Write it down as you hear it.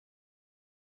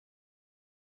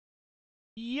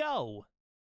Yo,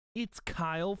 it's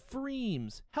Kyle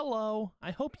Freems. Hello,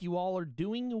 I hope you all are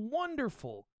doing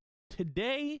wonderful.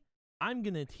 Today, I'm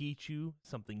going to teach you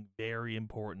something very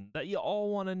important that you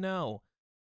all want to know.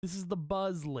 This is the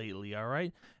buzz lately, all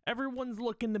right? Everyone's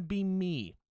looking to be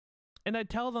me. And I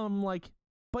tell them, like,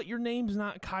 but your name's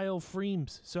not Kyle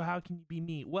Freems, so how can you be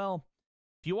me? Well,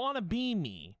 if you want to be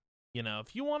me,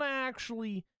 if you want to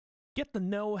actually get the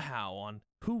know-how on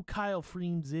who Kyle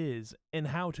Freems is and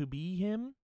how to be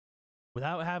him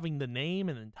without having the name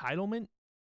and entitlement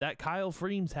that Kyle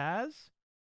Freems has,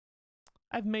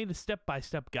 I've made a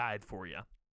step-by-step guide for you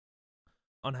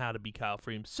on how to be Kyle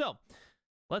Freems. So,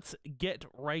 let's get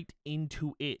right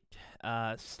into it.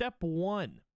 Step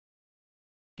one.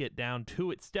 Get down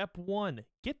to it. Step one.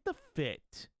 Get the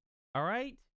fit. All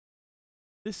right?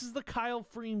 This is the Kyle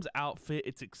Freems outfit.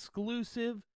 It's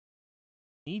exclusive.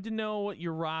 Need to know what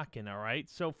you're rocking, all right?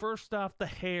 So first off, the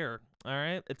hair, all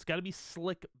right? It's got to be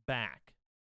slick back,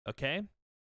 okay?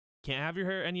 Can't have your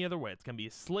hair any other way. It's going to be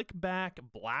a slick back,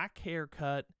 black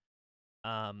haircut.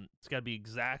 It's got to be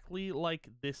exactly like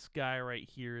this guy right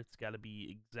here. It's got to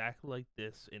be exactly like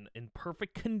this in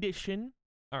perfect condition,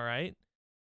 all right?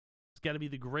 It's got to be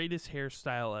the greatest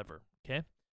hairstyle ever, okay?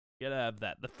 You got to have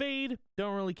that. The fade,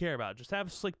 don't really care about. Just have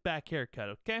a slick back haircut,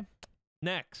 okay?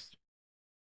 Next.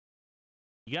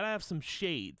 You gotta have some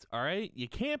shades, all right? You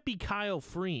can't be Kyle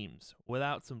Freems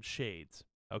without some shades,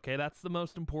 okay? That's the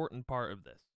most important part of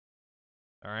this,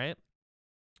 all right?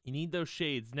 You need those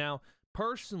shades. Now,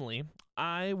 personally,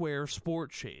 I wear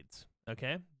sport shades,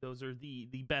 okay? Those are the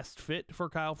best fit for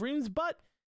Kyle Freems, but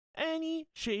any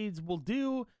shades will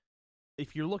do.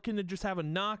 If you're looking to just have a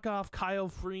knockoff Kyle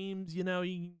Freems, you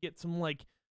can get some, like,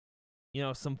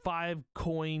 some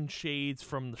 5-coin shades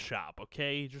from the shop,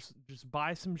 okay? Just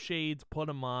buy some shades, put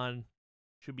them on.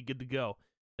 Should be good to go.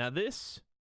 Now this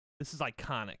is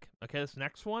iconic, okay? This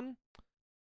next one,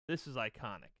 this is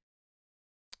iconic.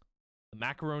 The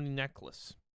macaroni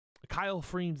necklace. A Kyle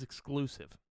Freems exclusive,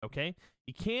 okay?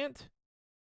 You can't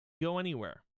go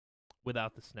anywhere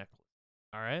without this necklace,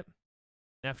 all right?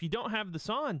 Now, if you don't have this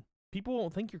on, people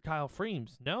won't think you're Kyle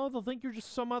Freems. No, they'll think you're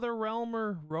just some other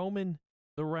realmer roaming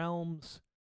the realms,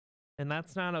 and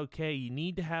that's not okay. You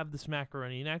need to have this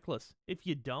macaroni necklace. If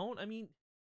you don't,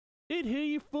 dude, who are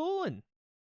you fooling?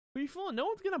 Who are you fooling? No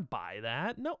one's gonna buy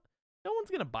that. No one's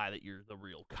gonna buy that you're the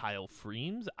real Kyle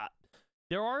Freems.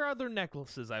 There are other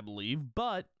necklaces, I believe,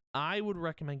 but I would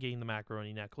recommend getting the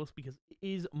macaroni necklace because it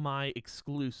is my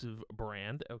exclusive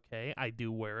brand. Okay, I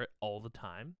do wear it all the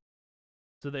time.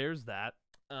 So there's that.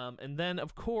 And then,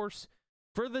 of course,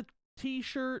 for the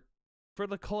t-shirt, for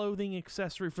the clothing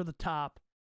accessory, for the top,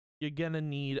 you're gonna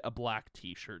need a black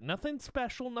t-shirt. Nothing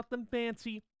special, nothing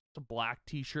fancy. It's a black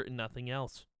t-shirt and nothing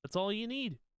else. That's all you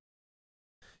need.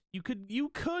 You could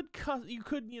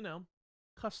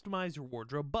customize your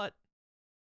wardrobe, but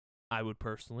I would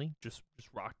personally just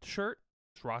rock the shirt.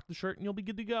 Just rock the shirt and you'll be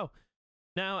good to go.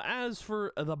 Now, as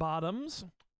for the bottoms,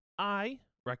 I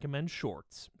recommend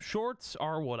shorts. Shorts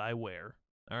are what I wear,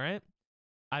 all right?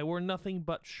 I wear nothing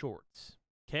but shorts,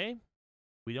 okay?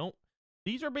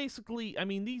 These are basically,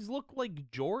 these look like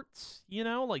jorts,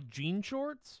 like jean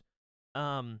shorts.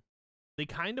 They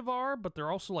kind of are, but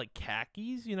they're also like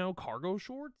khakis, cargo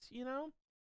shorts,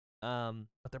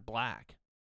 but they're black.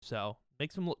 So,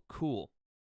 makes them look cool.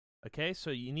 Okay,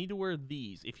 so you need to wear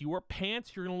these. If you wear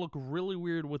pants, you're going to look really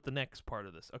weird with the next part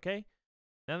of this, okay?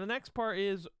 Now, the next part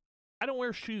is, I don't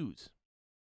wear shoes.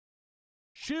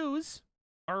 Shoes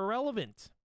are irrelevant,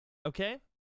 okay?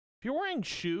 If you're wearing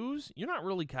shoes, you're not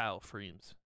really Kyle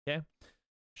Freems, okay?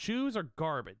 Shoes are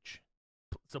garbage.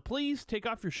 So please take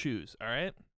off your shoes, all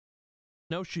right?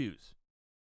 No shoes.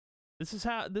 This is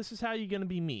how you're going to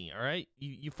be me, all right?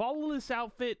 You follow this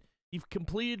outfit, you've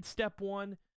completed step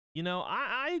one.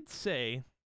 I'd say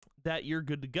that you're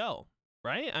good to go,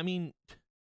 right?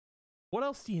 What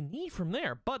else do you need from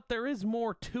there? But there is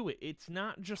more to it. It's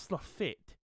not just the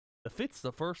fit. The fit's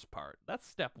the first part. That's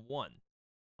step one.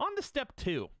 On to step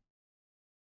two.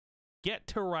 Get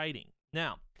to writing.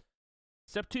 Now,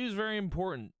 step two is very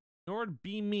important. In order to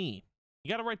be me, you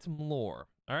got to write some lore.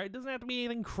 All right? It doesn't have to be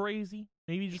anything crazy.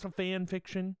 Maybe just a fan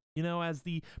fiction, as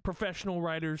the professional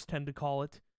writers tend to call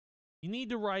it. You need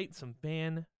to write some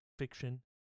fan fiction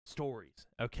stories,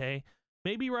 okay?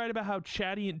 Maybe write about how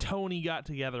Chatty and Tony got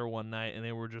together one night and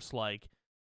they were just like,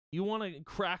 you want to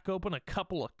crack open a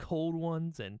couple of cold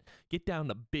ones and get down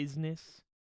to business?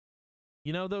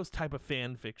 Those type of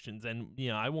fan fictions. And,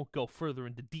 I won't go further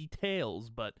into details,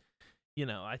 but,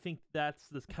 I think that's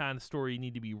the kind of story you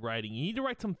need to be writing. You need to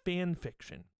write some fan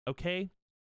fiction, okay?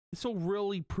 This will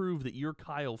really prove that you're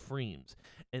Kyle Freems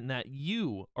and that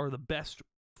you are the best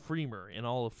Freemer in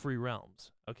all of Free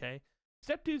Realms. Okay.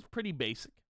 Step 2 is pretty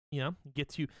basic. You know,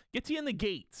 gets you in the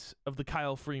gates of the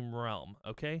Kyle Freem realm.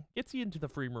 Okay, gets you into the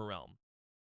Freemer realm.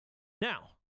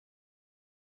 Now,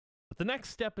 but the next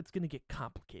step, it's gonna get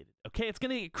complicated. Okay, it's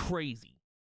gonna get crazy.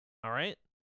 All right.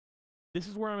 This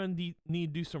is where I'm going to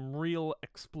need to do some real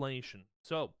explanation.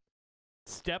 So,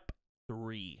 step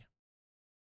 3.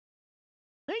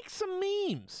 Make some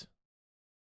memes.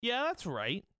 Yeah, that's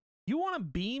right. You want to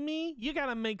be me? You got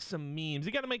to make some memes.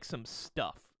 You got to make some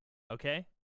stuff, okay?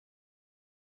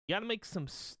 You got to make some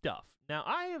stuff. Now,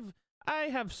 I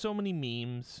have so many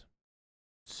memes.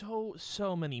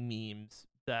 So many memes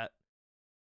that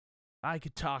I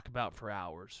could talk about for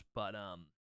hours, but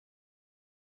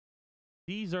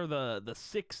these are the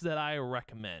 6 that I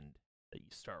recommend that you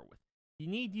start with. You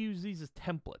need to use these as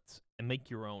templates and make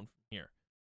your own from here.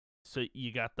 So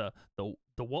you got the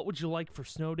what would you like for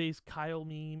snow days Kyle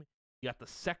meme. You got the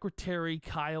secretary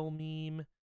Kyle meme.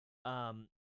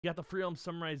 You got the Freedom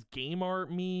Sunrise game art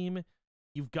meme.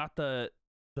 You've got the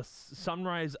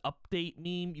Sunrise update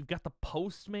meme. You've got the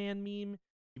Postman meme.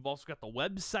 You've also got the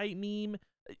website meme.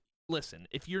 Listen,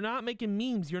 if you're not making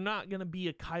memes, you're not going to be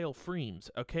a Kyle Freems,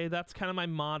 okay? That's kind of my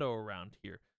motto around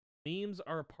here. Memes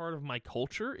are a part of my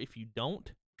culture. If you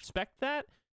don't respect that,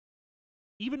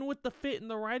 even with the fit and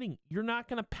the writing, you're not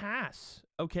going to pass,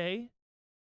 okay?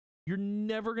 You're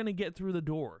never going to get through the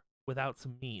door without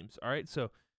some memes, all right?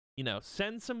 So, you know,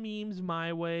 send some memes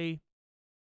my way.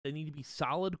 They need to be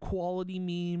solid quality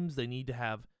memes. They need to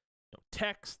have, you know,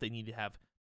 text. They need to have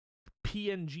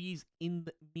PNGs in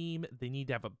the meme. They need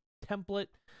to have a template.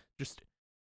 Just,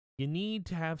 you need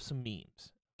to have some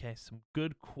memes, okay? Some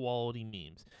good quality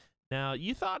memes. Now,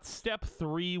 you thought step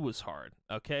 3 was hard,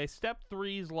 okay? Step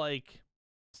 3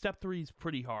 is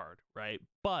pretty hard, right?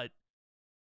 But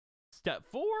step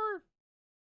 4,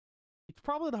 it's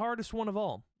probably the hardest one of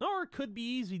all. Or it could be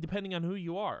easy depending on who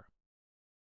you are.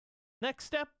 Next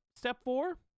step, step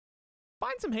 4,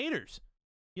 find some haters.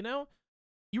 You know,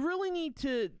 you really need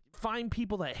to find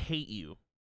people that hate you,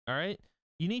 all right?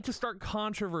 You need to start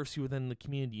controversy within the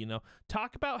community, you know?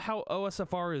 Talk about how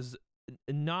OSFR is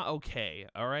not okay,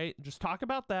 all right? Just talk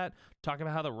about that. Talk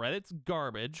about how the Reddit's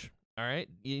garbage, all right?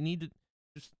 You need to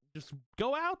just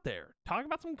go out there. Talk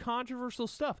about some controversial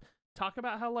stuff. Talk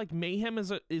about how, like, Mayhem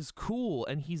is cool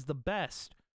and he's the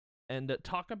best. And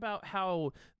talk about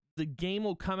how the game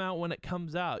will come out when it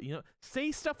comes out. You know,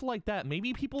 say stuff like that.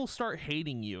 Maybe people will start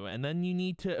hating you, and then you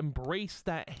need to embrace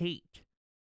that hate.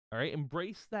 All right?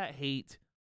 Embrace that hate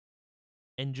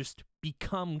and just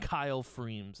become Kyle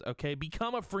Freems, okay?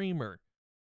 Become a Freemer,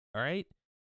 all right?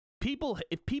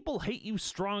 If people hate you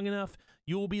strong enough,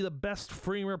 you will be the best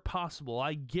Freemer possible.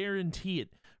 I guarantee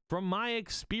it. From my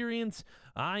experience,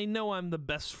 I know I'm the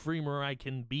best Freemer I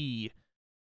can be.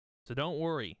 So don't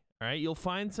worry, all right? You'll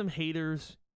find some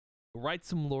haters. You'll write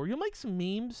some lore. You'll make some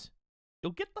memes.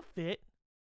 You'll get the fit.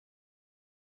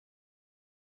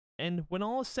 And when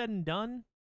all is said and done,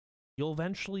 you'll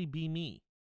eventually be me.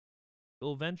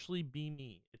 You'll eventually be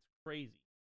me. It's crazy.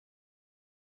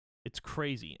 It's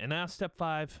crazy. And now step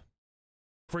 5,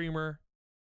 Freemer,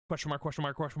 question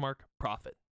mark,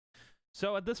 profit.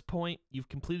 So at this point, you've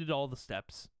completed all the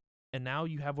steps, and now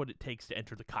you have what it takes to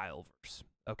enter the Kyleverse,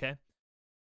 okay?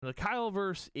 Now, the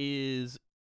Kyleverse is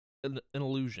an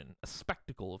illusion, a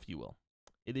spectacle, if you will.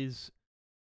 It is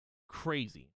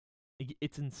crazy.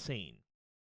 It's insane.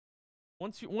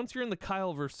 Once you're in the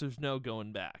Kyleverse, there's no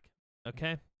going back,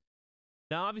 okay?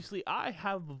 Now, obviously, I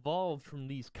have evolved from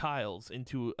these Kyles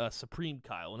into a Supreme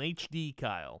Kyle, an HD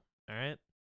Kyle, all right?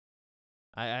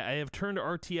 I have turned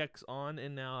RTX on,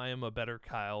 and now I am a better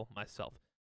Kyle myself.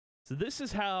 So this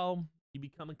is how you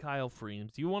become a Kyle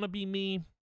Freems. You want to be me?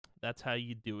 That's how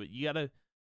you do it. You gotta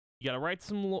write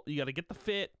some. You gotta get the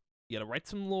fit. You gotta write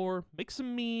some lore. Make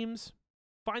some memes.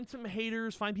 Find some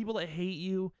haters. Find people that hate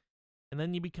you, and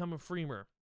then you become a Freemer.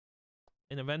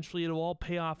 And eventually, it'll all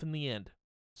pay off in the end.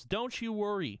 So don't you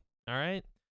worry. All right,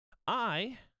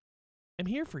 I am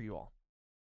here for you all.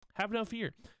 Have no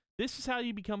fear. This is how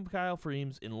you become Kyle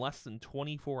Freems in less than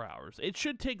 24 hours. It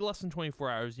should take less than 24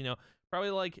 hours, you know,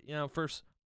 probably like, you know, first,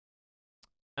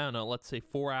 I don't know, let's say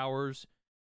 4 hours,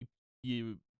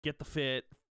 you get the fit,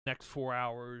 next 4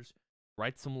 hours,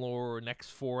 write some lore, next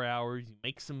 4 hours, you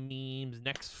make some memes,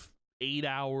 next 8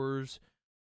 hours,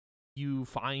 you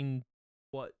find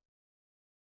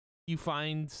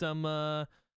some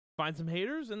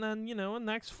haters, and then, you know, in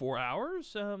the next 4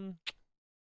 hours,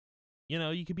 you know,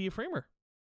 you could be a Freemer.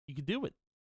 You could do it.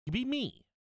 You could be me.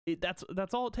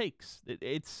 That's all it takes.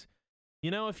 It's You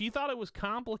know, if you thought it was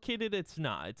complicated, it's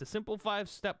not. It's a simple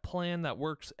 5-step plan that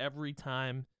works every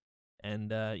time.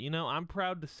 And, you know, I'm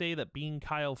proud to say that being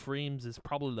Kyle Freems is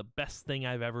probably the best thing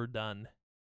I've ever done.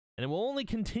 And it will only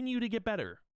continue to get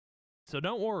better. So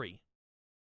don't worry.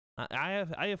 I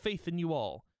have faith in you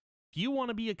all. If you want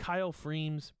to be a Kyle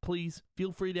Freems, please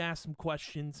feel free to ask some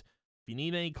questions. If you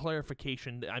need any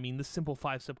clarification, I mean, this simple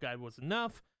 5-step guide was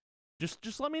enough.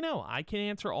 Just let me know. I can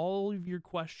answer all of your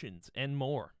questions and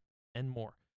more.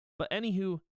 But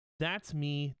anywho, that's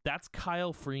me. That's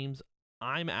Kyle Freems.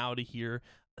 I'm out of here.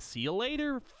 See you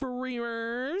later,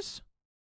 Freemers.